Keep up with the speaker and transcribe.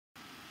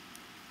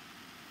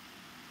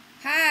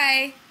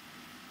Hi!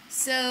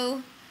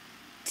 So,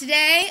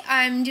 today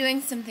I'm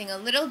doing something a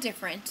little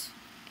different,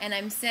 and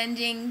I'm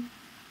sending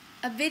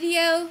a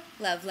video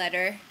love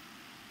letter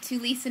to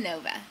Lisa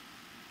Nova.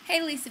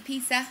 Hey Lisa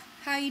Pisa,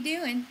 how you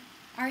doing?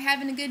 Are you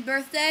having a good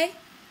birthday?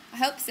 I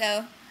hope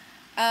so.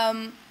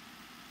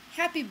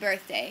 Happy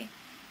birthday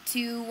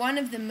to one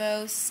of the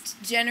most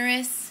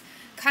generous,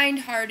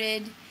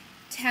 kind-hearted,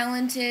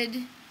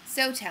 talented,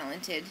 so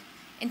talented,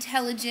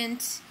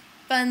 intelligent,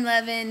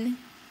 fun-loving,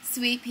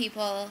 sweet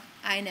people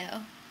I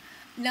know.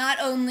 Not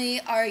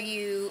only are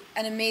you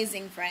an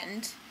amazing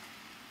friend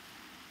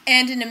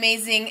and an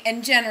amazing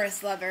and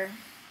generous lover,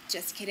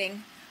 just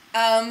kidding,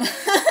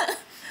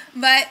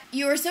 but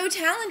you are so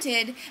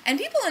talented, and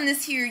people on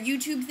this here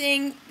YouTube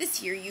thing,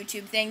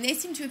 they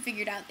seem to have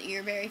figured out that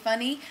you're very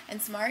funny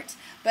and smart,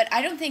 but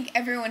I don't think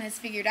everyone has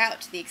figured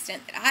out, to the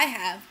extent that I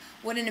have,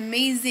 what an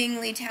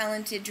amazingly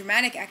talented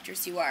dramatic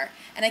actress you are.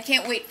 And I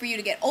can't wait for you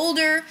to get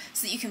older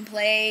so that you can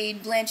play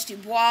Blanche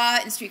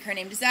Dubois in Streetcar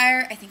Named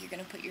Desire. I think you're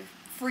going to put your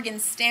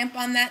friggin' stamp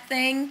on that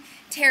thing,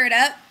 tear it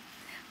up.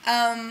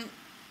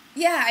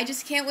 Yeah, I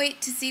just can't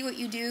wait to see what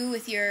you do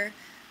with your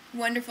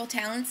wonderful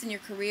talents in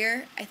your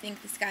career. I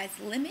think the sky's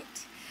the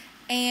limit.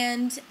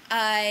 And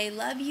I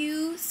love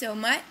you so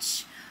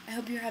much. I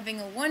hope you're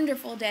having a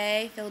wonderful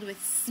day filled with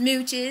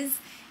smooches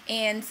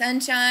and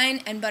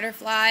sunshine and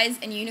butterflies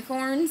and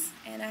unicorns.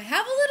 And I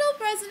have a little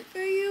present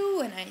for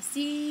you, and I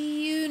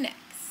see you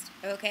next.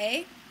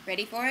 Okay?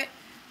 Ready for it?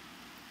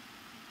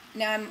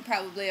 Now I'm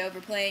probably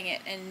overplaying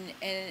it, and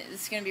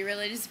it's going to be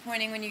really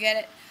disappointing when you get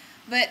it.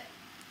 But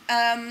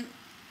I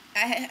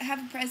have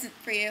a present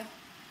for you.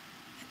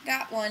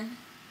 Got one.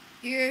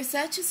 You're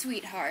such a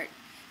sweetheart,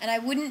 and I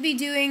wouldn't be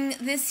doing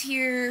this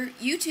here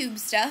YouTube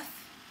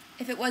stuff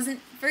if it wasn't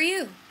for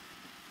you.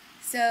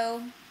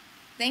 So,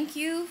 thank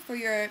you for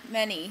your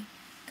many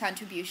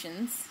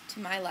contributions to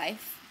my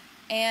life,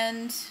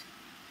 and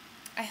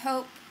I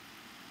hope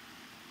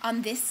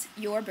on this,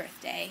 your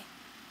birthday,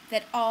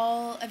 that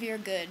all of your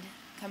good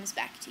comes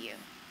back to you.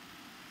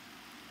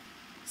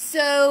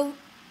 So,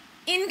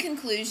 in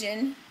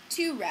conclusion,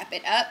 to wrap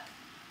it up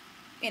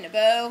in a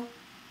bow,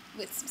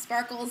 with some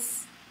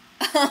sparkles,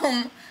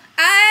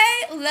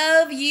 I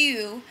love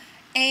you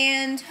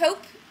and hope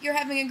you're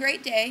having a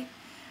great day.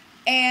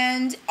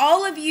 And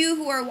all of you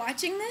who are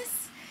watching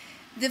this,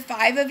 the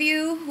 5 of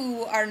you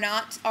who are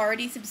not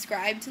already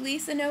subscribed to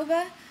Lisa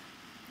Nova,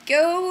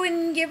 go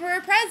and give her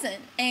a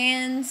present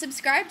and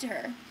subscribe to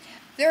her.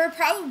 There are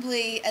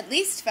probably at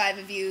least 5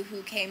 of you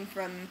who came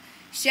from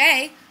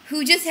Shay,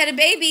 who just had a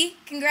baby.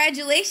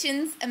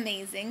 Congratulations.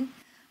 Amazing.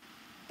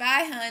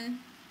 Bye, hun.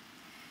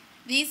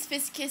 These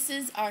fist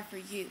kisses are for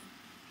you.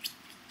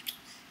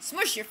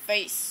 Smush your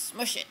face.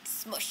 Smush it.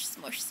 Smush,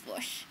 smush,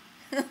 smush.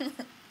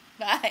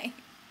 Bye.